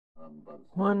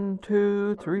1,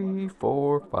 2, 3,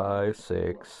 4, 5,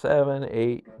 6, 7,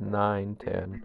 8, 9, 10.